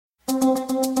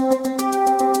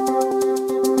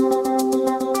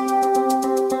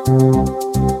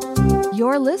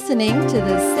listening to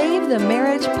the Save the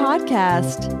Marriage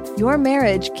podcast. Your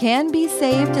marriage can be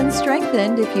saved and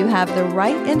strengthened if you have the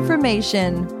right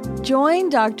information. Join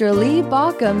Dr. Lee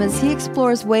Baucom as he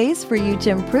explores ways for you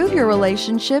to improve your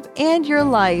relationship and your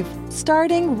life,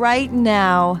 starting right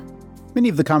now. Many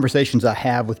of the conversations I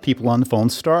have with people on the phone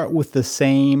start with the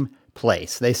same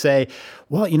place. They say,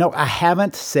 well, I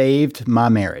haven't saved my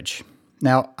marriage.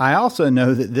 Now, I also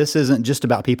know that this isn't just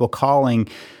about people calling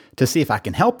to see if I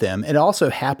can help them. It also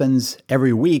happens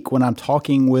every week when I'm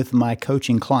talking with my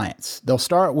coaching clients. They'll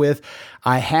start with,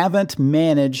 I haven't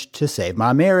managed to save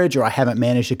my marriage, or I haven't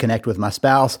managed to connect with my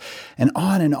spouse, and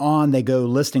on they go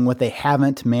listing what they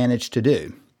haven't managed to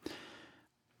do.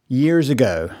 Years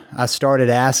ago, I started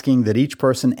asking that each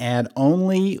person add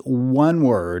only one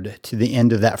word to the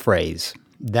end of that phrase.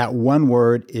 That one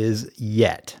word is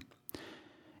yet.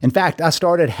 In fact, I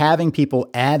started having people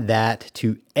add that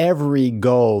to every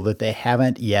goal that they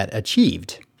haven't yet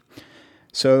achieved.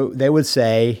 So they would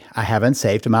say, I haven't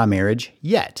saved my marriage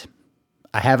yet.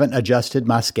 I haven't adjusted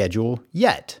my schedule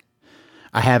yet.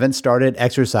 I haven't started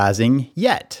exercising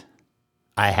yet.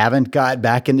 I haven't got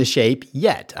back into shape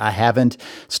yet. I haven't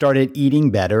started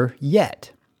eating better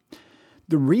yet.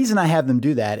 The reason I have them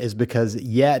do that is because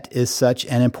yet is such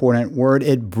an important word.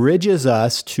 It bridges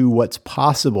us to what's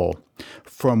possible,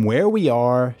 from where we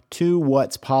are to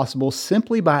what's possible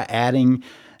simply by adding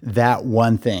that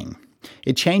one thing.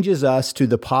 It changes us to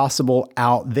the possible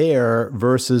out there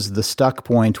versus the stuck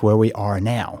point where we are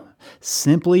now,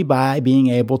 simply by being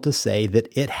able to say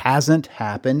that it hasn't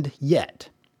happened yet.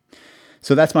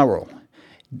 So that's my role.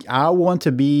 I want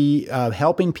to be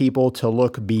helping people to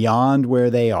look beyond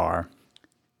where they are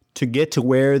to get to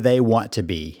where they want to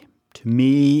be. To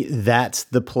me, that's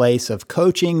the place of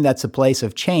coaching. That's a place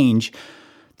of change.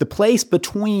 The place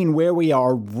between where we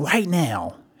are right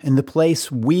now and the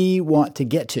place we want to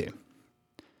get to.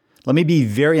 Let me be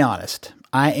very honest.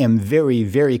 I am very,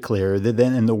 very clear that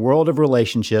in the world of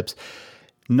relationships,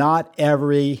 not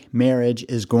every marriage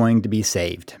is going to be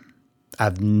saved.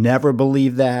 I've never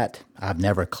believed that. I've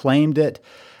never claimed it.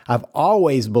 I've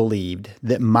always believed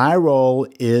that my role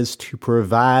is to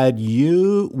provide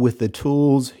you with the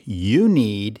tools you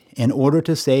need in order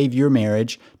to save your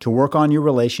marriage, to work on your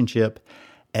relationship,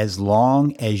 as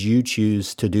long as you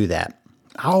choose to do that.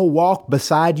 I'll walk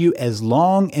beside you as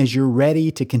long as you're ready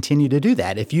to continue to do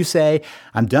that. If you say,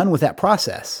 I'm done with that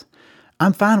process,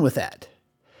 I'm fine with that.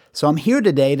 So I'm here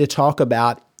today to talk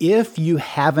about if you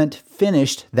haven't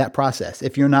finished that process,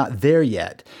 if you're not there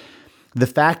yet. The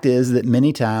fact is that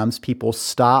many times people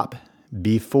stop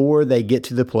before they get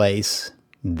to the place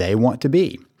they want to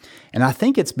be. And I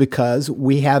think it's because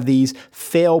we have these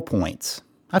fail points.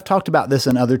 I've talked about this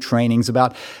in other trainings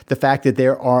about the fact that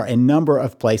there are a number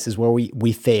of places where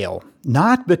we fail,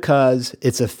 not because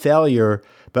it's a failure,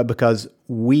 but because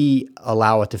we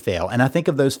allow it to fail. And I think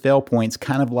of those fail points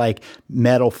kind of like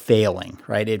metal failing,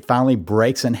 right? It finally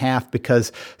breaks in half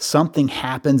because something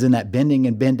happens in that bending,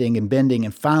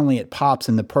 and finally it pops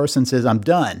and the person says, I'm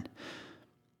done.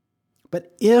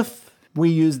 But if we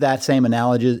use that same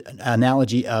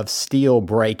analogy of steel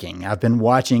breaking. I've been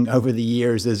watching over the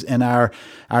years as in our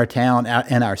town,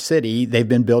 in our city, they've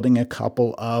been building a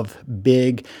couple of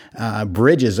big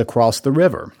bridges across the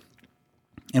river.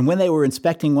 And when they were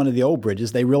inspecting one of the old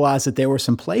bridges, they realized that there were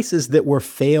some places that were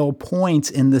fail points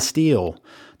in the steel.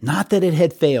 Not that it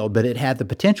had failed, but it had the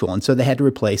potential. And so they had to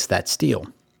replace that steel.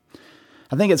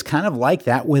 I think it's kind of like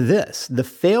that with this. The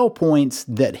fail points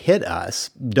that hit us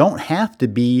don't have to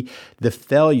be the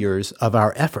failures of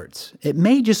our efforts. It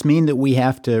may just mean that we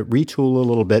have to retool a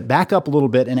little bit, back up a little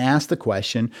bit, and ask the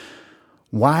question,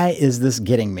 why is this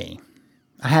getting me?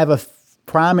 I have a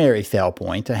primary fail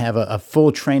point. I have a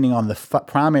full training on the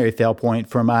primary fail point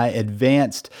for my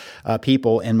advanced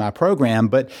people in my program,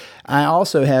 but I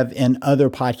also have in other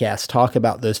podcasts talk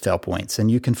about those fail points, and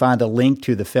you can find a link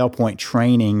to the fail point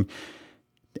training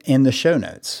in the show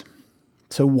notes.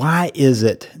 So why is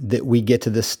it that we get to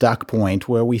this stuck point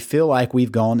where we feel like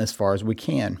we've gone as far as we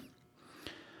can?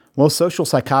 Well, social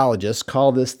psychologists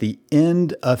call this the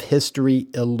end of history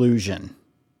illusion.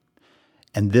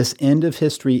 And this end of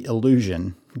history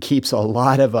illusion keeps a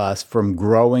lot of us from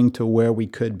growing to where we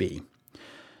could be.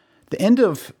 The end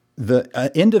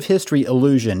of history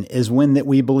illusion is when that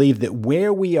we believe that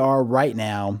where we are right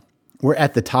now, we're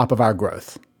at the top of our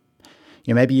growth.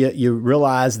 Maybe you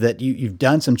realize that you've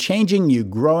done some changing, you're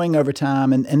growing over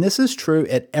time. And this is true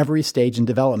at every stage in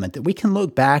development, that we can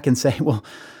look back and say, well,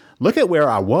 look at where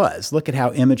I was. Look at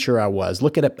how immature I was.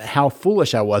 Look at how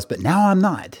foolish I was. But now I'm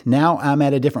not. Now I'm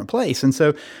at a different place. And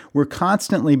so we're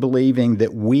constantly believing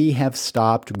that we have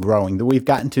stopped growing, that we've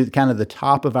gotten to kind of the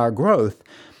top of our growth.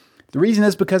 The reason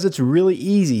is because it's really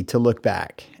easy to look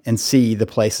back and see the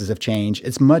places of change.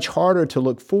 It's much harder to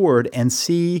look forward and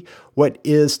see what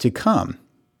is to come.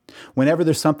 Whenever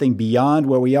there's something beyond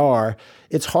where we are,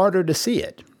 it's harder to see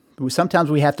it. Sometimes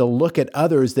we have to look at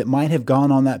others that might have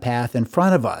gone on that path in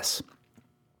front of us.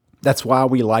 That's why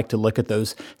we like to look at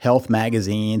those health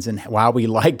magazines, and why we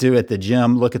like to, at the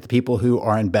gym, look at the people who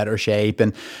are in better shape,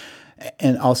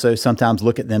 and also sometimes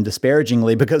look at them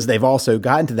disparagingly because they've also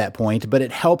gotten to that point, but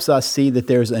it helps us see that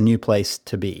there's a new place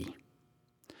to be.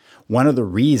 One of the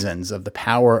reasons of the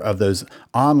power of those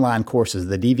online courses,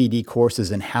 the DVD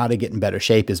courses, and how to get in better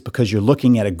shape is because you're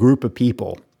looking at a group of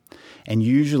people, and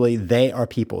usually they are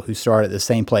people who start at the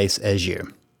same place as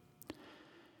you.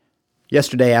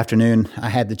 Yesterday afternoon, I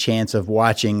had the chance of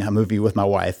watching a movie with my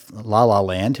wife, La La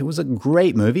Land. It was a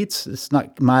great movie. It's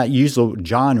not my usual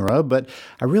genre, but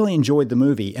I really enjoyed the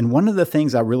movie. And one of the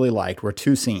things I really liked were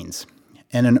two scenes.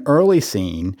 In an early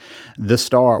scene,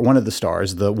 one of the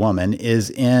stars, the woman,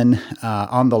 is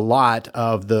on the lot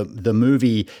of the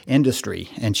movie industry,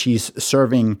 and she's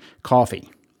serving coffee,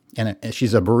 and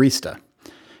she's a barista.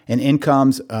 And in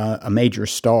comes a major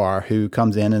star who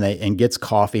comes in and gets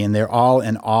coffee, and they're all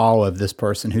in awe of this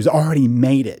person who's already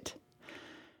made it.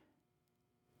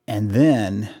 And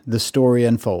then the story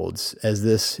unfolds as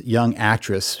this young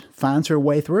actress finds her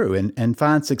way through and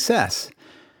finds success.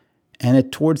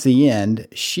 And towards the end,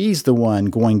 she's the one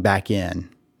going back in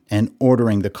and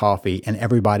ordering the coffee, and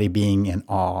everybody being in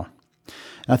awe.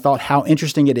 And I thought how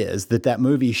interesting it is that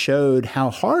movie showed how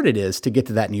hard it is to get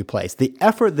to that new place, the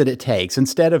effort that it takes,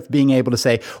 instead of being able to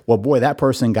say, well, boy, that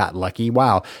person got lucky.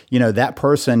 Wow, that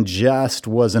person just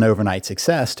was an overnight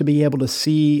success, to be able to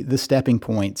see the stepping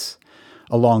points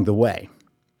along the way.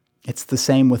 It's the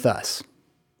same with us.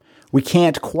 We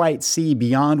can't quite see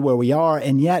beyond where we are,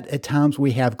 and yet at times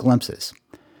we have glimpses.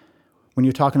 When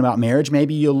you're talking about marriage,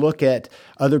 maybe you'll look at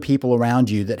other people around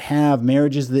you that have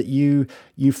marriages that you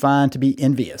find to be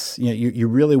envious. You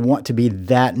really want to be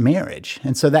that marriage.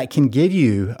 And so that can give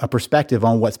you a perspective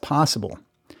on what's possible.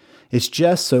 It's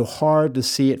just so hard to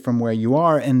see it from where you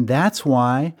are. And that's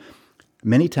why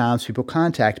many times people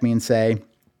contact me and say,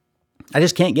 I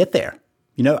just can't get there.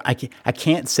 I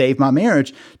can't save my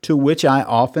marriage, to which I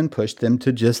often push them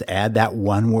to just add that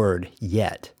one word,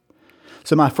 yet.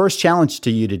 So my first challenge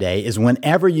to you today is,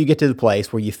 whenever you get to the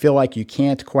place where you feel like you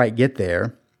can't quite get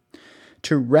there,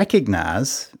 to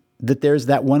recognize that there's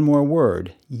that one more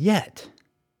word, yet.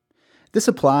 This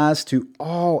applies to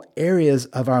all areas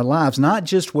of our lives, not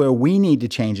just where we need to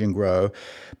change and grow,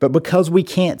 but because we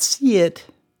can't see it,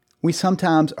 we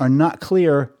sometimes are not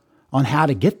clear on how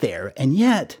to get there, and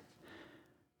yet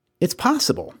it's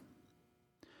possible.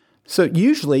 So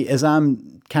usually, as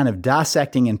I'm kind of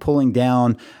dissecting and pulling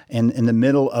down in the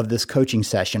middle of this coaching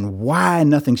session, why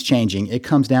nothing's changing, it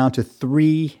comes down to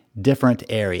 3 different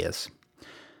areas.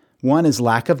 1 is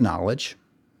lack of knowledge,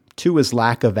 2 is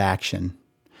lack of action,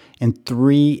 and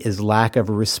 3 is lack of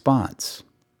response.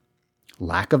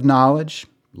 Lack of knowledge,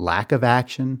 lack of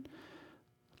action,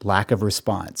 lack of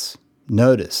response.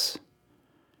 Notice,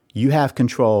 you have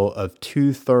control of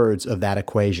 2/3 of that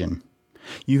equation.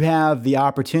 You have the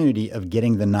opportunity of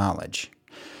getting the knowledge.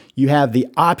 You have the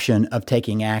option of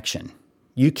taking action.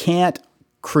 You can't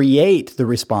create the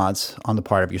response on the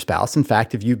part of your spouse. In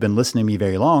fact, if you've been listening to me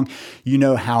very long, you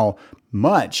know how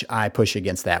much I push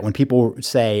against that. When people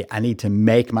say, I need to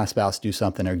make my spouse do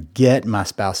something, or get my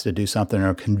spouse to do something,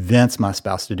 or convince my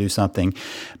spouse to do something,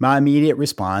 my immediate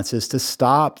response is to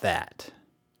stop that,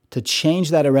 to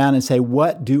change that around and say,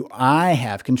 what do I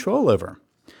have control over?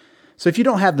 So if you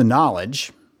don't have the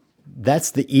knowledge,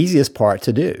 that's the easiest part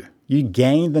to do. You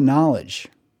gain the knowledge.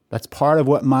 That's part of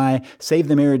what my Save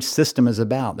the Marriage system is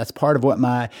about. That's part of what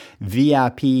my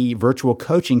VIP virtual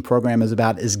coaching program is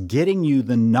about, is getting you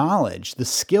the knowledge, the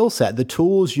skill set, the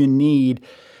tools you need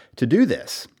to do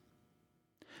this.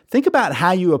 Think about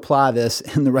how you apply this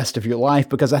in the rest of your life,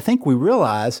 because I think we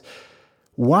realize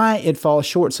why it falls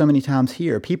short so many times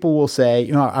here. People will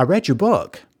say, I read your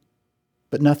book,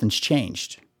 but nothing's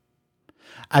changed.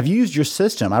 I've used your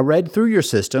system. I read through your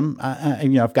system.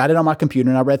 I've got it on my computer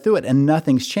and I read through it, and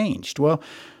nothing's changed. Well,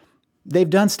 they've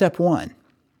done step 1,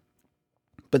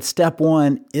 but step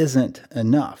 1 isn't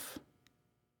enough.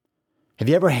 Have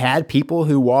you ever had people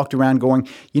who walked around going,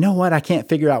 you know what? I can't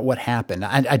figure out what happened.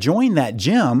 I joined that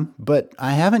gym, but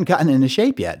I haven't gotten into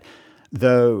shape yet.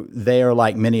 Though they are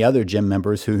like many other gym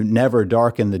members who never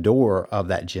darken the door of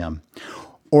that gym.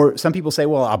 Or some people say,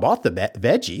 well, I bought the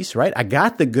veggies, right? I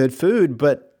got the good food,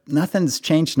 but nothing's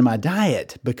changed in my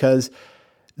diet because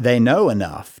they know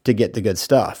enough to get the good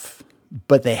stuff,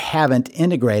 but they haven't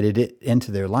integrated it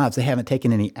into their lives. They haven't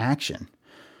taken any action.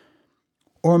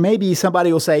 Or maybe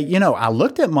somebody will say, I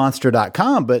looked at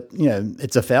monster.com, but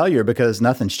it's a failure because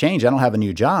nothing's changed. I don't have a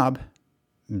new job.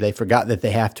 They forgot that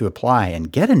they have to apply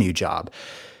and get a new job.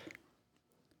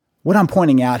 What I'm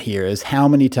pointing out here is how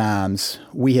many times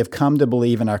we have come to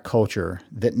believe in our culture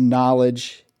that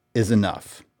knowledge is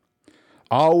enough.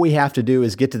 All we have to do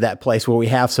is get to that place where we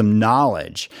have some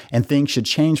knowledge and things should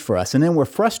change for us. And then we're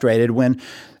frustrated when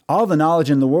all the knowledge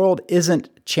in the world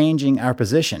isn't changing our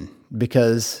position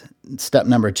because step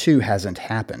number 2 hasn't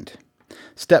happened.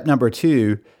 Step number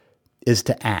 2 is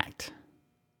to act.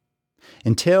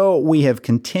 Until we have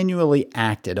continually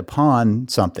acted upon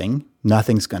something,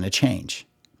 nothing's going to change.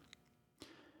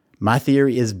 My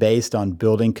theory is based on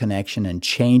building connection and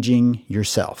changing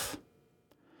yourself.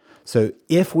 So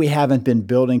if we haven't been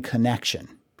building connection,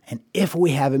 and if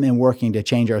we haven't been working to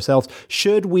change ourselves,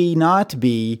 should we not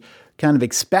be kind of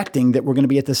expecting that we're going to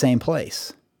be at the same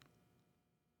place?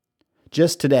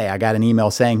 Just today, I got an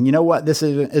email saying, you know what, this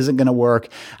isn't going to work.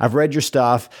 I've read your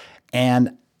stuff,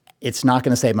 and it's not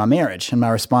going to save my marriage. And my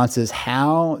response is,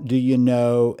 how do you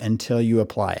know until you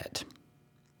apply it?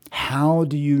 How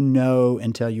do you know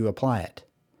until you apply it?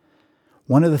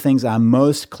 One of the things I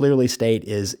most clearly state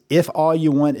is, if all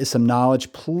you want is some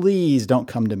knowledge, please don't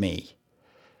come to me.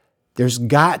 There's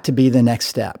got to be the next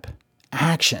step,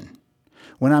 action.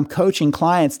 When I'm coaching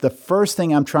clients, the first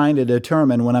thing I'm trying to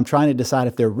determine when I'm trying to decide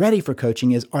if they're ready for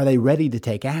coaching is, are they ready to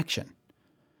take action?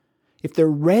 If they're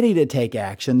ready to take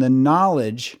action, the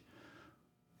knowledge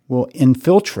will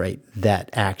infiltrate that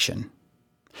action.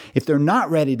 If they're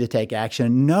not ready to take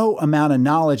action, no amount of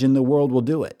knowledge in the world will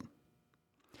do it.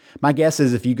 My guess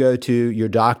is if you go to your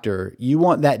doctor, you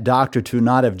want that doctor to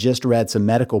not have just read some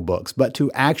medical books, but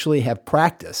to actually have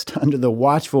practiced under the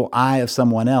watchful eye of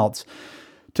someone else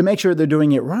to make sure they're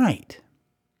doing it right.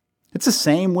 It's the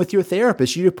same with your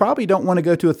therapist. You probably don't want to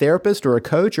go to a therapist or a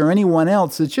coach or anyone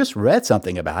else that's just read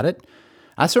something about it.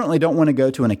 I certainly don't want to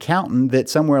go to an accountant that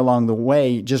somewhere along the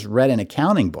way just read an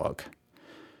accounting book.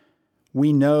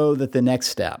 We know that the next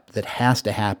step that has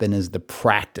to happen is the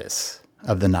practice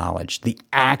of the knowledge, the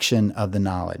action of the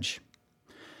knowledge.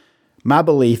 My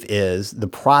belief is the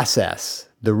process,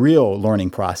 the real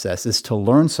learning process, is to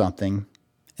learn something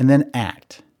and then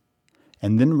act,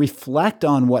 and then reflect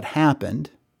on what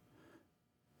happened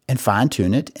and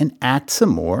fine-tune it and act some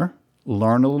more,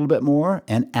 learn a little bit more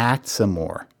and act some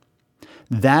more.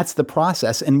 That's the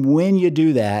process. And when you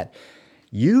do that,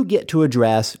 you get to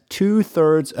address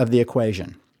 2/3 of the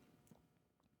equation.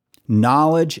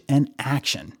 Knowledge and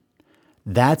action.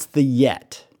 That's the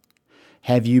yet.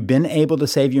 Have you been able to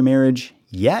save your marriage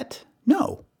yet?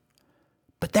 No.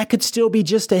 But that could still be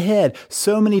just ahead.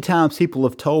 So many times people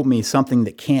have told me something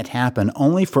that can't happen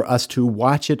only for us to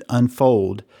watch it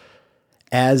unfold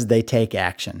as they take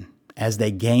action, as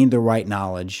they gain the right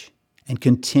knowledge and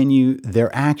continue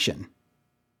their action.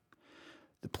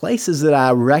 The places that I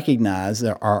recognize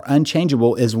that are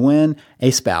unchangeable is when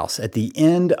a spouse, at the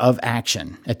end of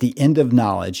action, at the end of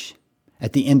knowledge,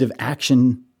 at the end of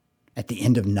action, at the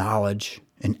end of knowledge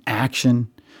and action,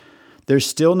 there's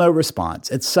still no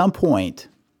response. At some point,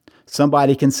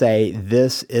 somebody can say,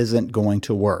 this isn't going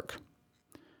to work.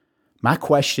 My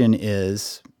question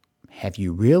is, have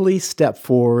you really stepped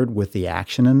forward with the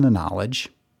action and the knowledge?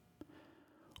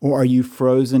 Or are you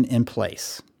frozen in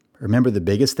place? Remember, the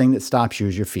biggest thing that stops you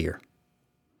is your fear.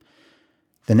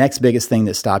 The next biggest thing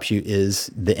that stops you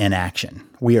is the inaction.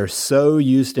 We are so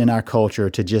used in our culture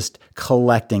to just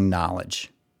collecting knowledge.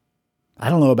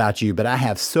 I don't know about you, but I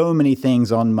have so many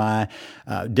things on my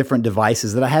different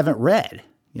devices that I haven't read.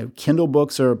 Kindle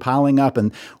books are piling up,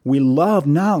 and we love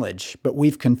knowledge, but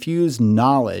we've confused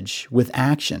knowledge with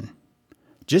action.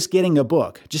 Just getting a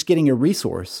book, just getting a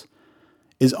resource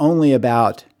is only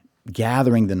about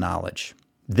gathering the knowledge.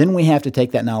 Then we have to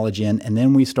take that knowledge in, and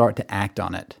then we start to act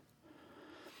on it.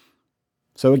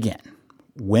 So again,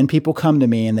 when people come to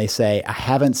me and they say, I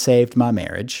haven't saved my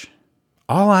marriage,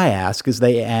 all I ask is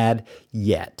they add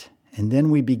yet. And then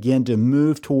we begin to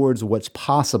move towards what's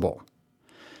possible.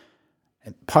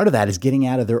 And part of that is getting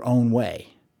out of their own way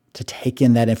to take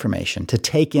in that information, to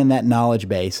take in that knowledge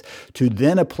base, to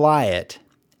then apply it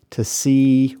to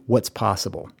see what's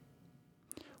possible.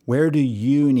 Where do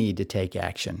you need to take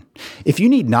action? If you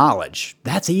need knowledge,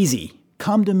 that's easy.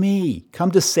 Come to me.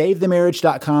 Come to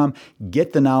SaveTheMarriage.com.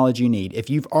 Get the knowledge you need. If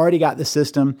you've already got the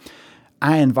system,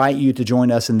 I invite you to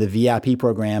join us in the VIP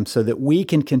program so that we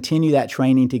can continue that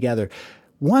training together.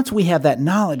 Once we have that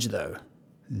knowledge, though,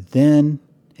 then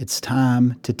it's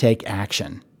time to take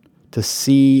action, to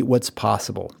see what's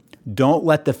possible. Don't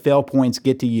let the fail points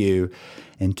get to you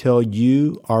until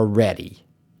you are ready.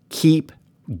 Keep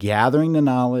gathering the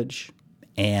knowledge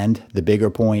and, the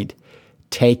bigger point,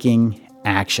 taking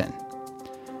action.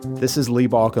 This is Lee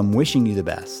Baucom wishing you the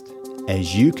best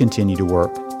as you continue to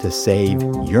work to save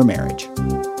your marriage.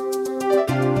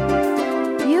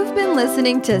 You've been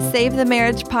listening to Save the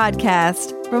Marriage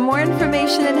podcast. For more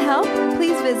information and help,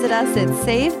 please visit us at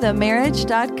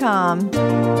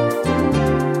SaveTheMarriage.com.